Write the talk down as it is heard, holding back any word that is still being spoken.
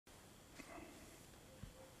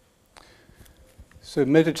So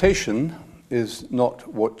meditation is not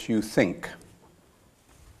what you think.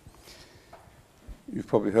 You've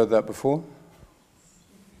probably heard that before?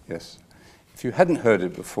 Yes. If you hadn't heard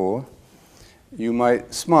it before, you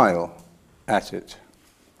might smile at it,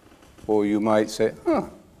 or you might say, "Huh."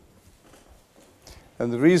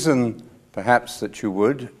 And the reason, perhaps, that you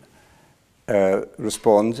would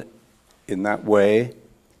respond in that way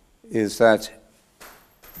is that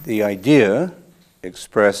the idea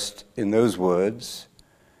expressed in those words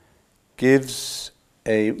gives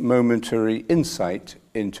a momentary insight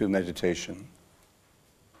into meditation.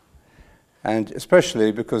 And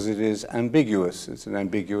especially because it is ambiguous. It's an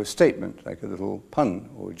ambiguous statement, like a little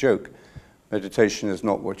pun or a joke. Meditation is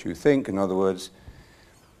not what you think. In other words,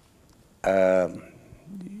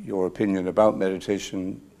 your opinion about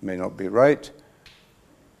meditation may not be right.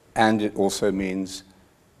 And it also means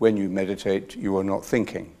when you meditate, you are not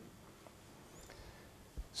thinking.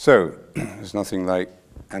 So, there's nothing like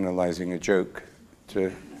analyzing a joke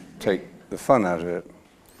to take the fun out of it.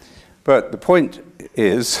 But the point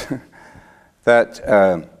is that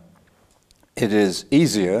it is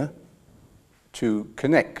easier to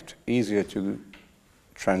connect, easier to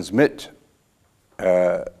transmit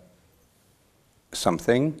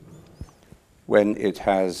something when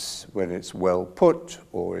it's well put,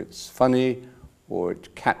 or it's funny, or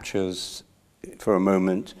it captures for a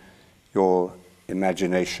moment your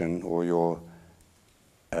imagination or your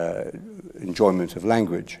enjoyment of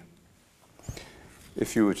language.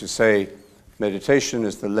 If you were to say meditation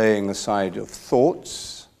is the laying aside of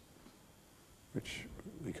thoughts, which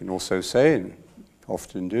we can also say and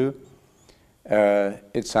often do,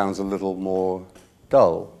 it sounds a little more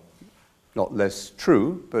dull, not less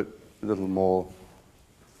true, but a little more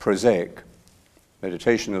prosaic.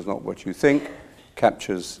 Meditation is not what you think,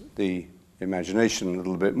 captures the imagination a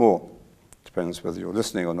little bit more. Depends whether you're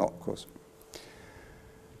listening or not, of course.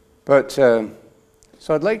 But so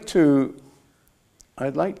I'd like to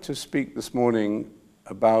speak this morning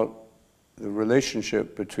about the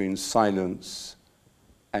relationship between silence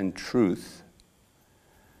and truth,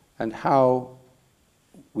 and how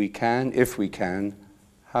we can, if we can,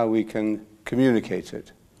 how we can communicate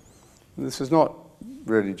it. And this is not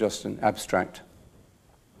really just an abstract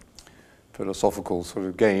philosophical sort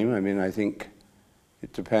of game. I mean, I think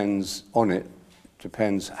it depends on it. It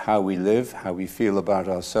depends how we live, how we feel about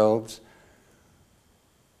ourselves,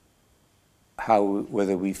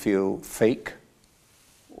 whether we feel fake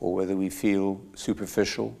or whether we feel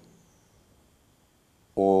superficial.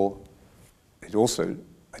 Or it also,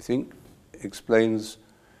 I think, explains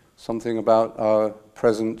something about our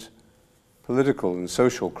present political and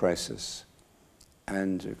social crisis,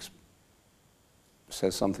 and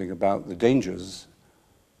says something about the dangers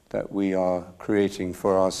that we are creating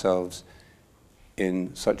for ourselves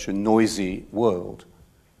in such a noisy world,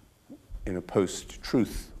 in a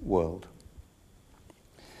post-truth world.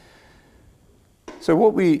 So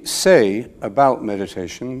what we say about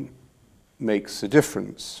meditation makes a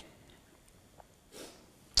difference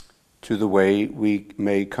to the way we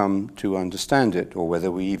may come to understand it, or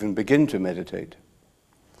whether we even begin to meditate.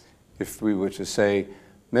 If we were to say,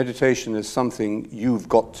 meditation is something you've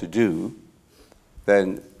got to do,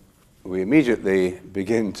 then we immediately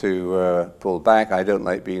begin to pull back. I don't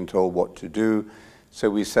like being told what to do, so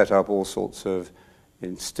we set up all sorts of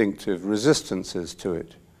instinctive resistances to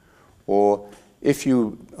it. Or if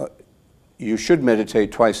you should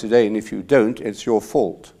meditate twice a day, and if you don't, it's your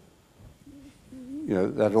fault. You know,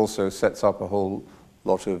 that also sets up a whole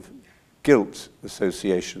lot of guilt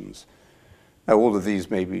associations. Now, all of these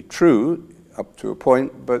may be true up to a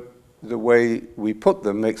point, but the way we put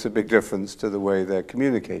them makes a big difference to the way they're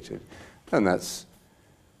communicated. And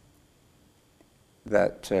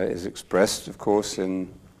that is expressed, of course,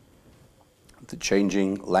 in the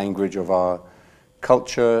changing language of our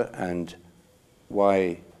culture, and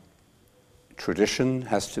why tradition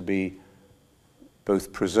has to be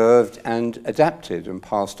both preserved and adapted and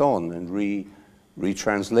passed on and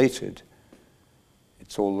retranslated.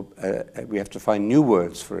 It's all, we have to find new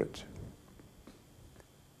words for it.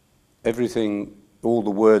 Everything, all the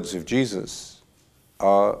words of Jesus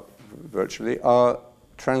are virtually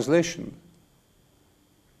translation.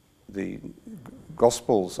 The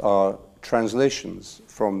Gospels are translations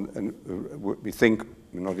from, we think,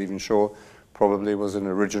 we're not even sure, probably was an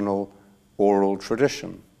original oral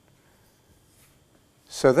tradition.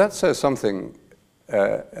 So that says something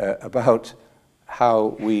about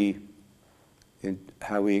how we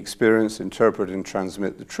experience, interpret, and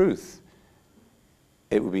transmit the truth.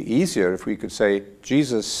 It would be easier if we could say,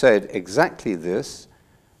 Jesus said exactly this,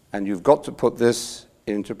 and you've got to put this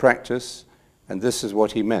into practice, and this is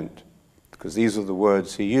what he meant. because these are the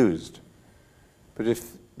words he used. But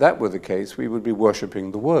if that were the case, we would be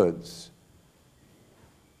worshipping the words.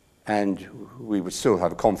 And we would still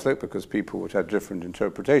have a conflict because people would have different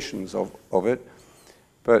interpretations of it,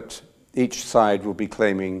 but each side will be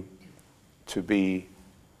claiming to be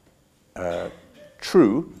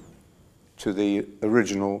true to the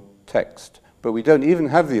original text. But we don't even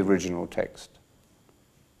have the original text,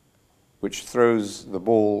 which throws the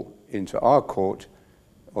ball into our court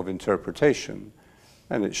of interpretation,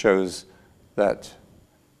 and it shows that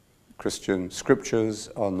Christian scriptures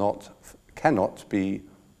cannot be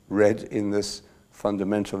read in this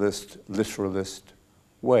fundamentalist, literalist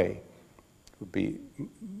way.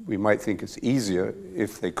 We might think it's easier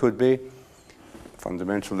if they could be.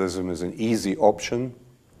 Fundamentalism is an easy option,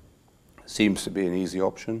 seems to be an easy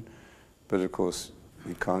option, but of course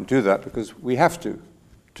we can't do that because we have to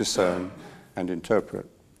discern and interpret.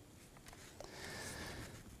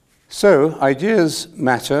 So ideas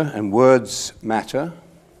matter and words matter,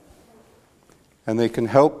 and they can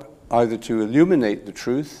help either to illuminate the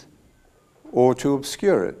truth or to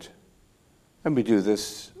obscure it. And we do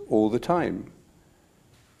this all the time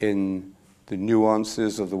in the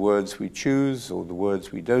nuances of the words we choose or the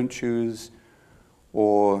words we don't choose,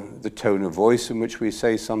 or the tone of voice in which we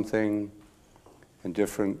say something. In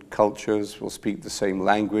different cultures will speak the same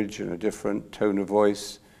language in a different tone of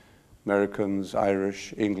voice. Americans,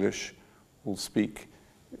 Irish, English will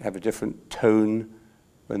have a different tone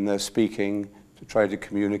when they're speaking to try to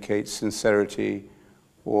communicate sincerity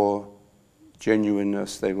or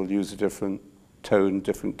genuineness. They will use a different tone,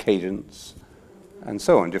 different cadence, and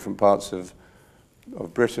so on. Different parts of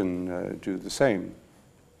Britain do the same.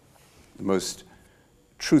 The most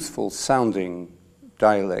truthful sounding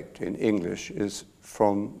dialect in English is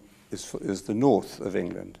the north of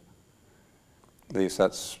England. At least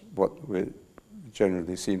that's what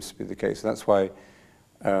generally seems to be the case. And that's why,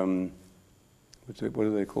 what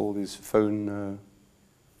do they call these phone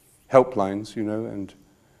helplines, you know, and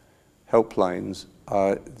helplines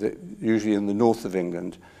are usually in the north of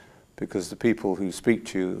England because the people who speak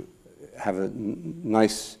to you have a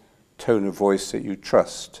nice tone of voice that you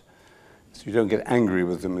trust. So you don't get angry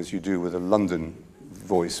with them as you do with a London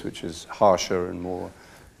voice, which is harsher and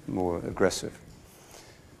more aggressive.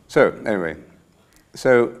 So anyway,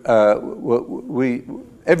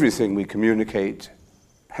 everything we communicate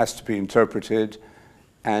has to be interpreted,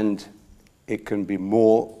 and it can be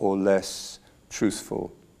more or less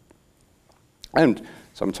truthful. And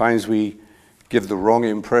sometimes we give the wrong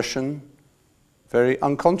impression very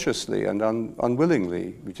unconsciously and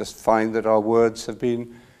unwillingly. We just find that our words have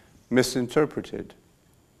been misinterpreted.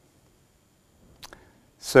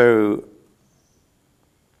 So,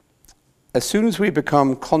 as soon as we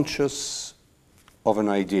become conscious of an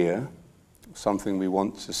idea, something we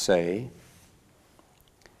want to say,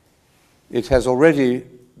 it has already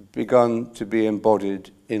begun to be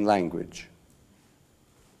embodied in language.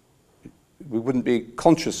 We wouldn't be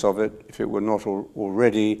conscious of it if it were not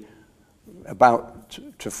already about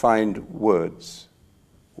to find words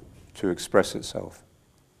to express itself.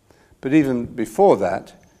 But even before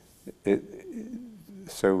that,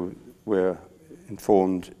 so we're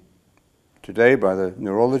informed today by the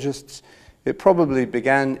neurologists, it probably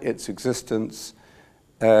began its existence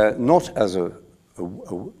not as a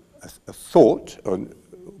thought,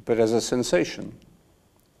 but as a sensation,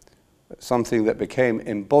 something that became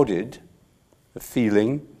embodied, a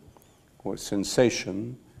feeling or a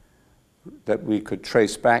sensation that we could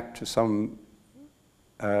trace back to some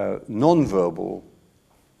non-verbal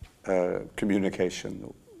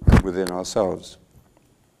communication within ourselves.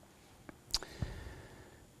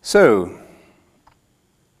 So,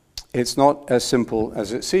 it's not as simple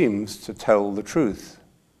as it seems to tell the truth,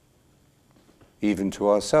 even to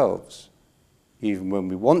ourselves. Even when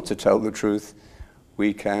we want to tell the truth,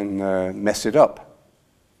 we can mess it up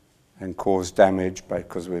and cause damage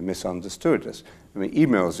because we're misunderstood. I mean,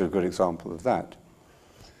 emails are a good example of that.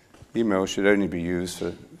 Emails should only be used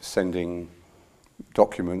for sending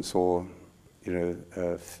documents or,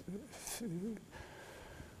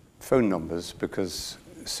 phone numbers, because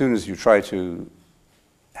as soon as you try to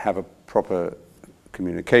have a proper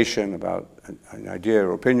communication about an idea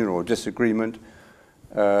or opinion or disagreement,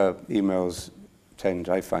 emails tend,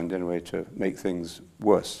 I find anyway, to make things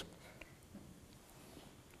worse.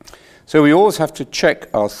 So we always have to check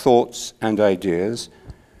our thoughts and ideas,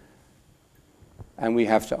 and we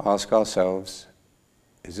have to ask ourselves,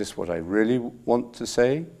 is this what I really want to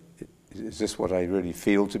say? Is this what I really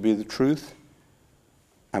feel to be the truth?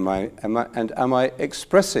 Am I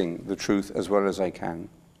expressing the truth as well as I can?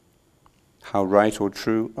 How right or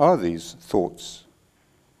true are these thoughts?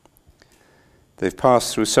 They've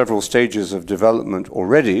passed through several stages of development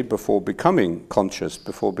already before becoming conscious,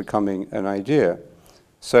 before becoming an idea.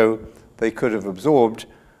 So they could have absorbed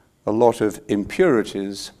a lot of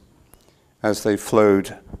impurities as they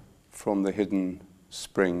flowed from the hidden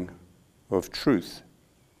spring of truth.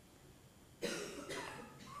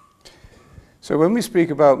 So when we speak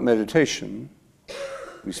about meditation,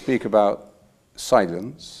 we speak about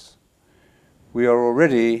silence, we are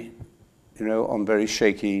already, on very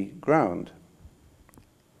shaky ground.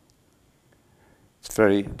 It's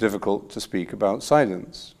very difficult to speak about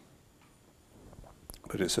silence,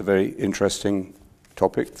 but it's a very interesting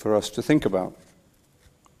topic for us to think about.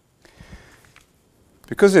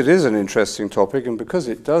 Because it is an interesting topic, and because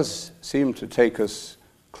it does seem to take us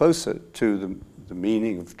closer to the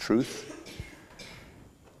meaning of truth,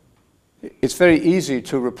 it's very easy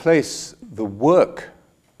to replace the work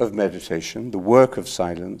of meditation, the work of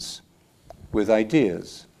silence, with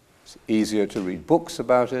ideas. It's easier to read books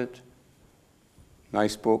about it,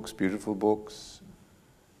 nice books, beautiful books,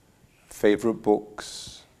 favorite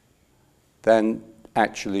books, than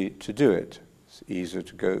actually to do it. It's easier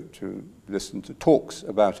to go to listen to talks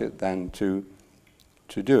about it than to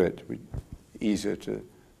do it. Easier to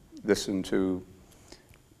listen to,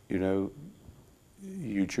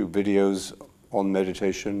 YouTube videos on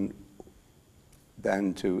meditation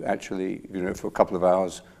than to actually, for a couple of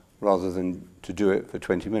hours, rather than to do it for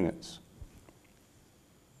 20 minutes.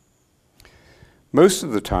 Most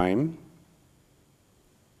of the time,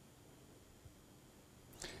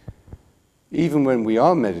 even when we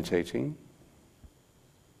are meditating,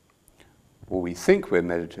 or we think we're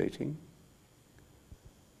meditating,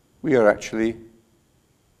 we are actually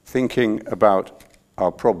thinking about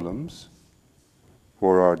our problems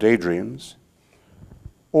or our daydreams,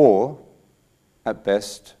 or, at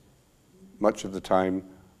best, much of the time,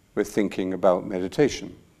 we're thinking about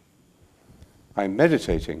meditation. I'm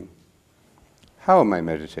meditating. How am I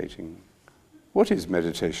meditating? What is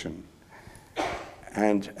meditation?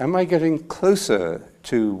 And am I getting closer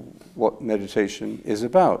to what meditation is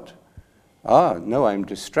about? No, I'm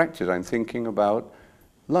distracted. I'm thinking about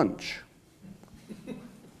lunch.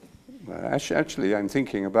 Actually, I'm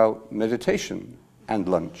thinking about meditation and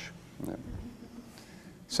lunch.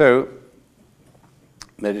 So,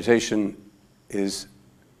 meditation is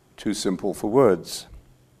too simple for words.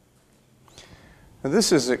 And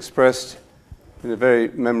this is expressed in a very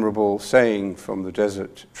memorable saying from the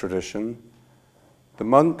desert tradition: the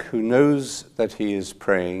monk who knows that he is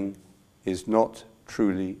praying is not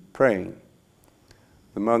truly praying.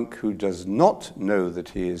 The monk who does not know that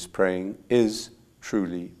he is praying is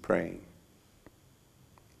truly praying.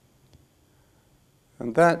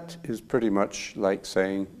 And that is pretty much like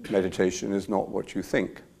saying meditation is not what you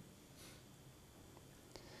think.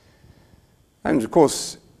 And of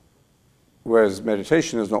course, whereas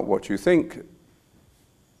meditation is not what you think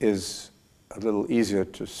is a little easier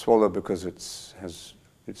to swallow because it's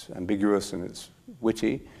ambiguous and it's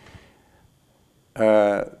witty,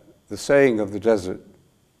 the saying of the desert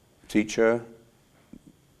teacher,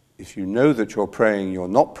 if you know that you're praying, you're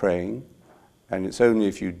not praying, and it's only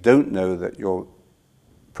if you don't know that you're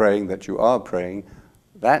praying that you are praying,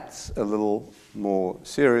 that's a little more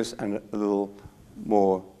serious and a little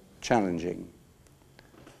more challenging.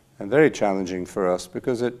 And very challenging for us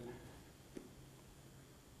because it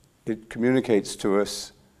communicates to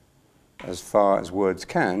us, as far as words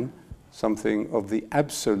can, something of the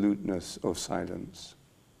absoluteness of silence.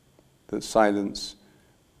 That silence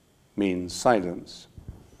means silence.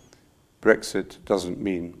 Brexit doesn't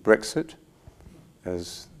mean Brexit,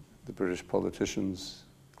 as the British politicians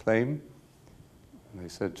claim. And they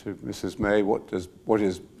said to Mrs. May, what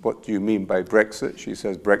do you mean by Brexit? She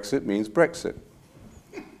says, Brexit means Brexit,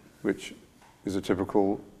 which is a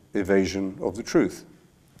typical evasion of the truth.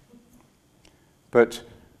 But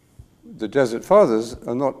the Desert Fathers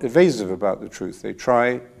are not evasive about the truth. They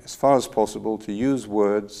try, as far as possible, to use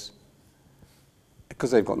words,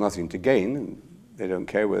 because they've got nothing to gain, and they don't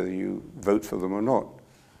care whether you vote for them or not,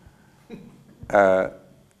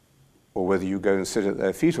 or whether you go and sit at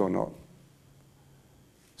their feet or not.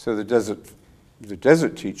 So the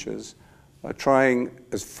desert teachers are trying,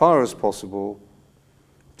 as far as possible,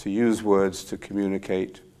 to use words to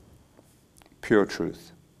communicate pure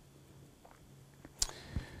truth.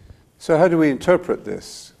 So how do we interpret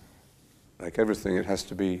this? Like everything, it has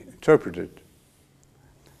to be interpreted.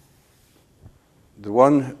 The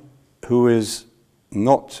one who is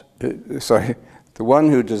not, the one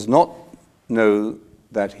who does not know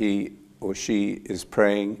that he or she is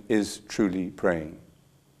praying is truly praying.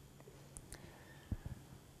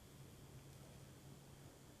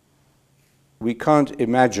 We can't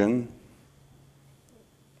imagine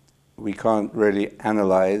we can't really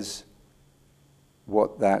analyze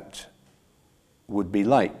what that would be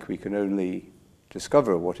like. We can only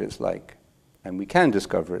discover what it's like, and we can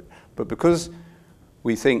discover it. But because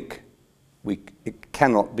we think it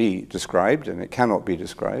cannot be described, and it cannot be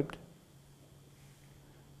described,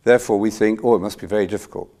 therefore we think, oh, it must be very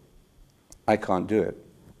difficult. I can't do it.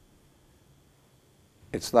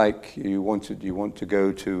 It's like you want to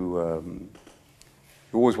go to,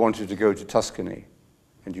 you always wanted to go to Tuscany,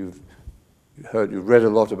 and you've read a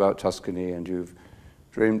lot about Tuscany, and you've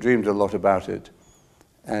dreamed a lot about it,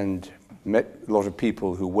 and met a lot of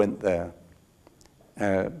people who went there,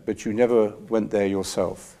 but you never went there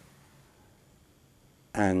yourself.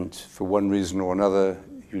 And for one reason or another,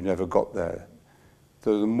 you never got there.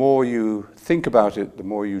 So the more you think about it, the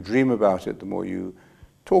more you dream about it, the more you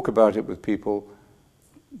talk about it with people,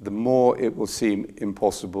 the more it will seem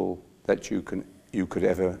impossible that you could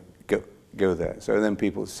ever go there. So then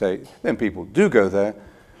people do go there,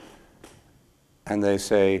 and they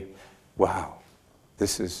say, wow,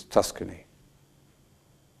 this is Tuscany.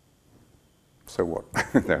 So what?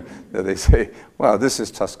 No, they say, wow, this is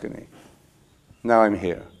Tuscany. Now I'm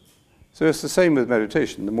here. So it's the same with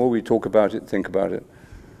meditation. The more we talk about it, think about it,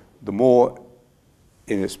 the more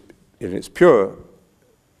in its pure,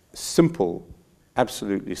 simple,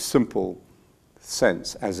 absolutely simple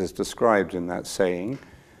sense, as is described in that saying,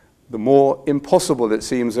 the more impossible it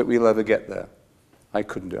seems that we'll ever get there. I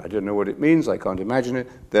couldn't do it. I don't know what it means. I can't imagine it.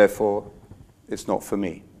 Therefore, it's not for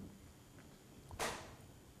me.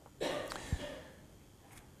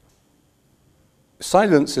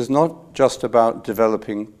 Silence is not just about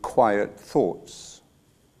developing quiet thoughts.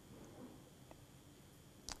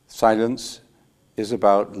 Silence is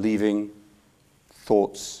about leaving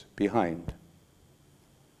thoughts behind.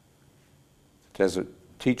 Desert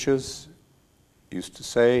teachers used to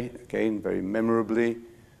say, again very memorably,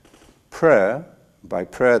 prayer, by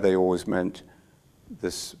prayer they always meant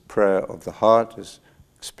this prayer of the heart, this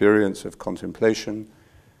experience of contemplation.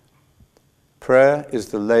 Prayer is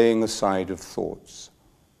the laying aside of thoughts.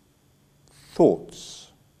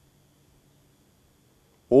 Thoughts.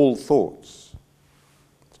 All thoughts.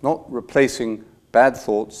 It's not replacing bad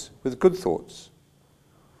thoughts with good thoughts,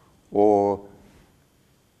 or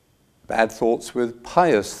bad thoughts with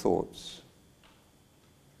pious thoughts.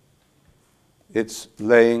 It's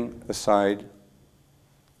laying aside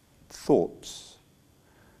thoughts.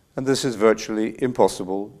 And this is virtually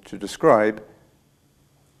impossible to describe,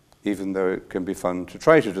 even though it can be fun to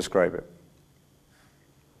try to describe it.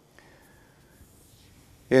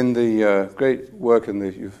 In the great work,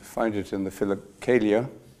 you find it in the Philokalia,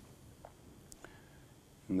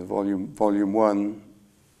 in the volume 1,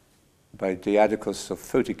 by Diadocus of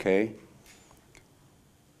Photike,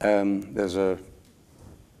 there's a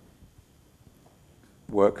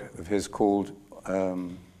work of his called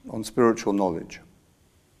On Spiritual Knowledge.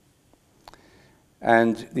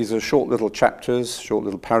 And these are short little chapters, short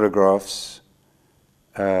little paragraphs,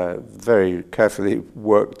 very carefully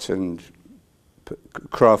worked and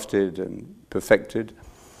crafted and perfected.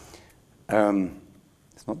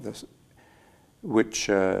 It's not this, which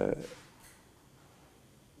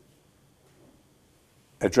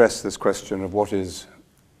address this question of what is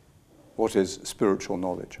spiritual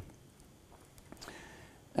knowledge.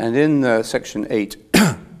 And in section 8,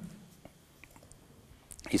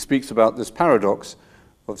 he speaks about this paradox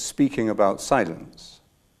of speaking about silence.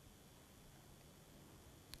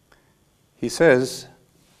 He says,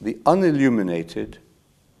 the unilluminated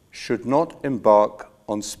should not embark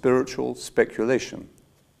on spiritual speculation,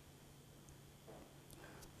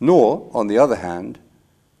 nor, on the other hand,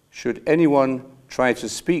 should anyone try to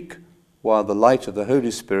speak while the light of the Holy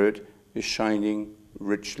Spirit is shining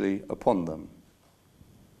richly upon them.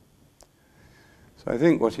 So I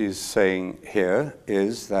think what he's saying here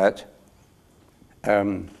is that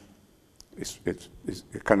it's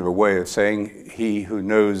kind of a way of saying, he who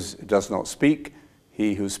knows does not speak,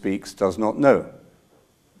 he who speaks does not know.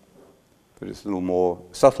 But it's a little more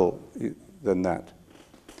subtle than that.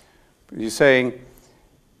 But he's saying,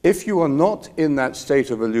 if you are not in that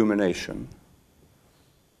state of illumination,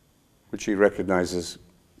 which he recognizes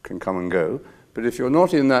can come and go, but if you're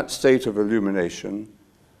not in that state of illumination,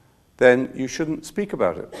 then you shouldn't speak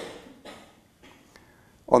about it.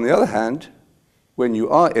 On the other hand, when you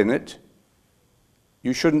are in it,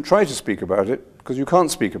 you shouldn't try to speak about it, because you can't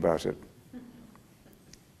speak about it.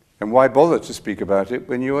 And why bother to speak about it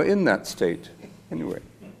when you are in that state, anyway?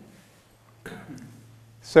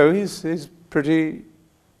 So he's pretty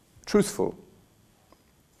truthful.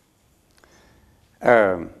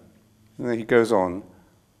 And then he goes on,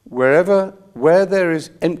 where there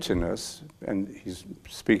is emptiness, and he's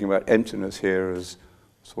speaking about emptiness here as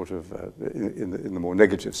sort of in the more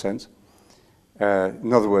negative sense.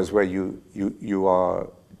 In other words, where you are,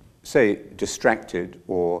 say, distracted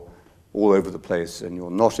or all over the place and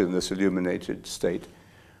you're not in this illuminated state.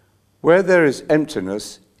 Where there is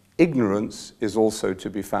emptiness, ignorance is also to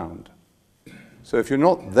be found. So if you're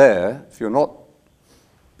not there, if you're not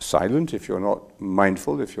silent, if you're not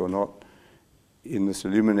mindful, if you're not in this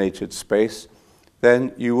illuminated space,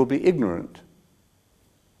 then you will be ignorant.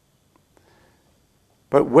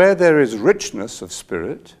 But where there is richness of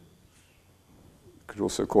spirit, you could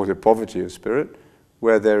also call it poverty of spirit,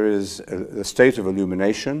 where there is a state of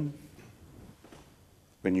illumination,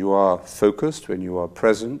 when you are focused, when you are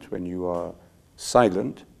present, when you are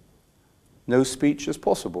silent, no speech is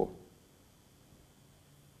possible.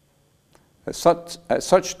 At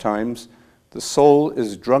such times, the soul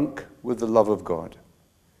is drunk with the love of God,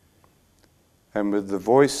 and with the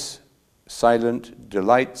voice silent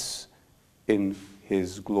delights in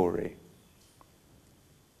His glory.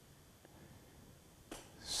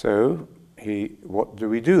 So, what do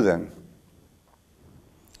we do then?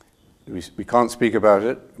 We can't speak about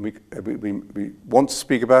it. We want to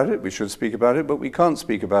speak about it, we should speak about it, but we can't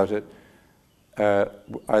speak about it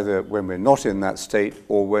either when we're not in that state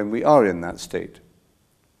or when we are in that state.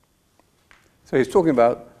 So he's talking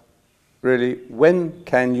about, really, when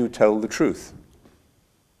can you tell the truth?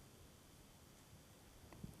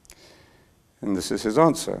 And this is his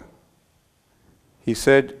answer. He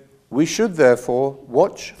said, we should therefore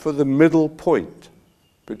watch for the middle point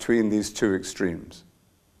between these two extremes.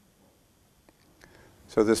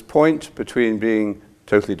 So this point between being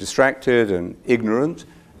totally distracted and ignorant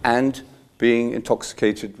and being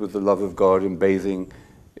intoxicated with the love of God and bathing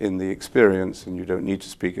in the experience, and you don't need to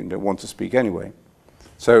speak and don't want to speak anyway.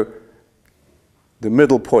 So the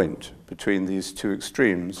middle point between these two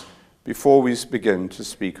extremes before we begin to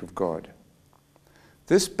speak of God.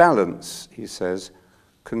 This balance, he says,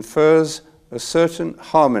 confers a certain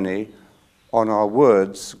harmony on our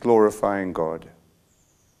words glorifying God.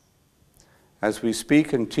 As we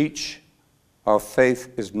speak and teach, our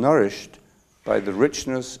faith is nourished by the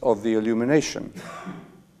richness of the illumination.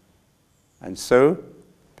 And so,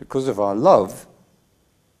 because of our love,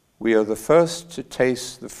 we are the first to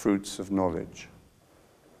taste the fruits of knowledge.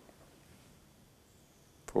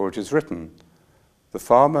 For it is written, the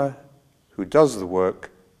farmer who does the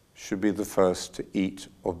work should be the first to eat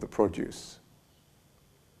of the produce.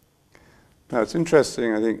 Now it's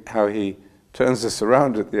interesting, I think, how he turns this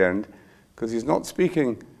around at the end, because he's not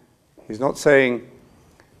saying,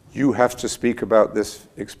 you have to speak about this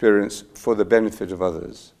experience for the benefit of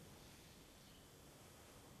others.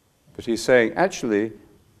 But he's saying, actually,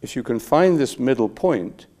 if you can find this middle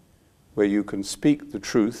point where you can speak the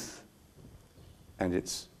truth, and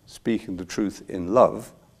it's speaking the truth in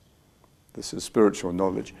love, this is spiritual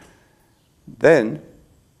knowledge, then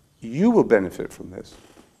you will benefit from this.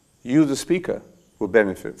 You, the speaker, will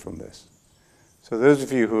benefit from this. So those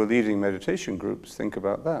of you who are leading meditation groups, think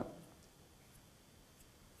about that.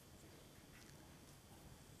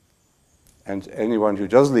 And anyone who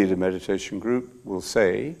does lead a meditation group will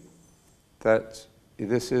say that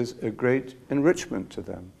this is a great enrichment to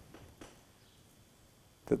them,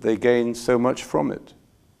 that they gain so much from it,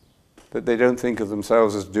 that they don't think of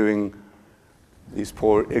themselves as doing these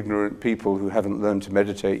poor ignorant people who haven't learned to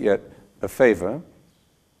meditate yet a favor,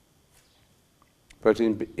 but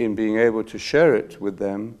in being able to share it with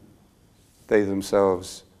them, they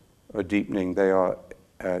themselves are deepening, they are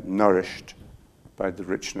nourished by the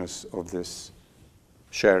richness of this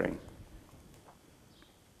sharing.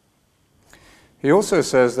 He also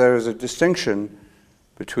says there is a distinction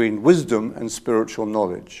between wisdom and spiritual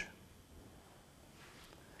knowledge.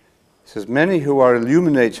 He says, many who are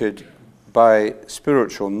illuminated by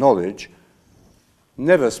spiritual knowledge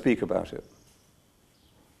never speak about it.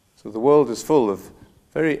 So the world is full of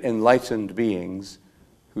very enlightened beings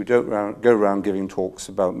who don't go around giving talks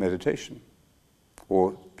about meditation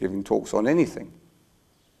or giving talks on anything.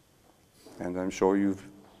 And I'm sure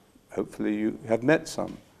hopefully you have met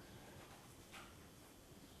some.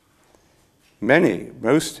 Many,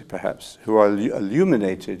 most perhaps, who are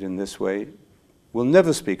illuminated in this way will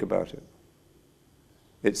never speak about it.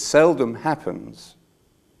 It seldom happens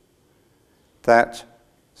that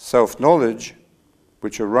self-knowledge,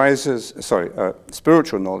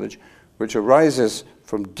 spiritual knowledge, which arises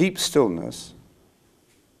from deep stillness,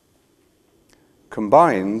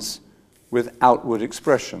 combines with outward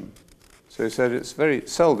expression. So he said it's very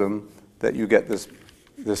seldom that you get this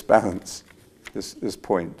balance, this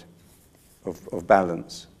point of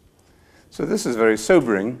balance. So this is very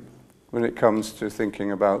sobering when it comes to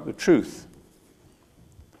thinking about the truth.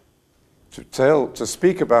 To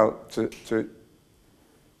speak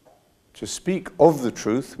of the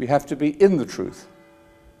truth, we have to be in the truth.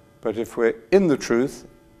 But if we're in the truth,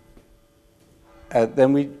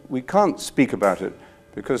 then we can't speak about it,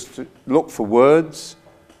 because to look for words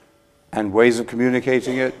and ways of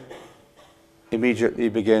communicating it immediately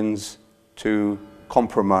begins to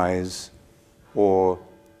compromise or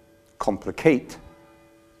complicate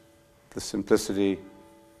the simplicity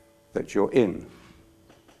that you're in.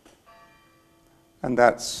 And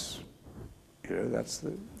that's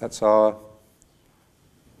our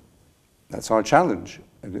challenge,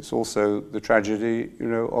 and it's also the tragedy,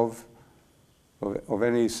 of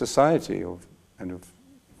any society,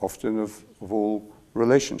 often of all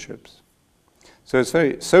relationships. So it's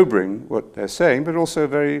very sobering what they're saying, but also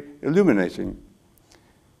very illuminating,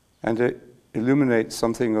 and it illuminates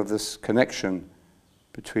something of this connection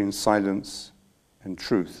between silence and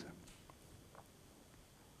truth.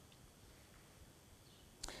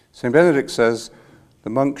 St. Benedict says the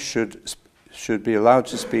monk should be allowed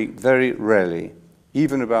to speak very rarely,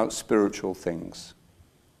 even about spiritual things.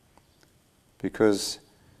 Because,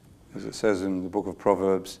 as it says in the book of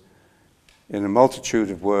Proverbs, in a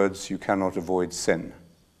multitude of words you cannot avoid sin.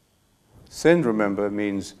 Sin, remember,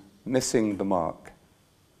 means missing the mark.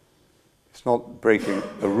 It's not breaking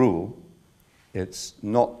a rule. It's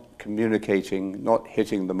not communicating, not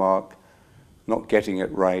hitting the mark, not getting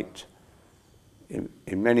it right.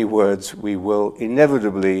 In many words, we will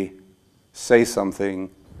inevitably say something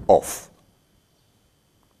off.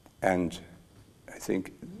 And I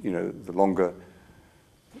think, the longer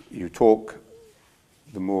you talk,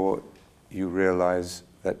 the more you realize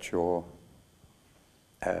that you're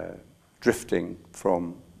drifting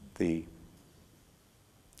from the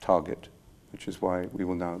target, which is why we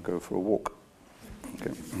will now go for a walk.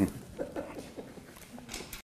 Okay.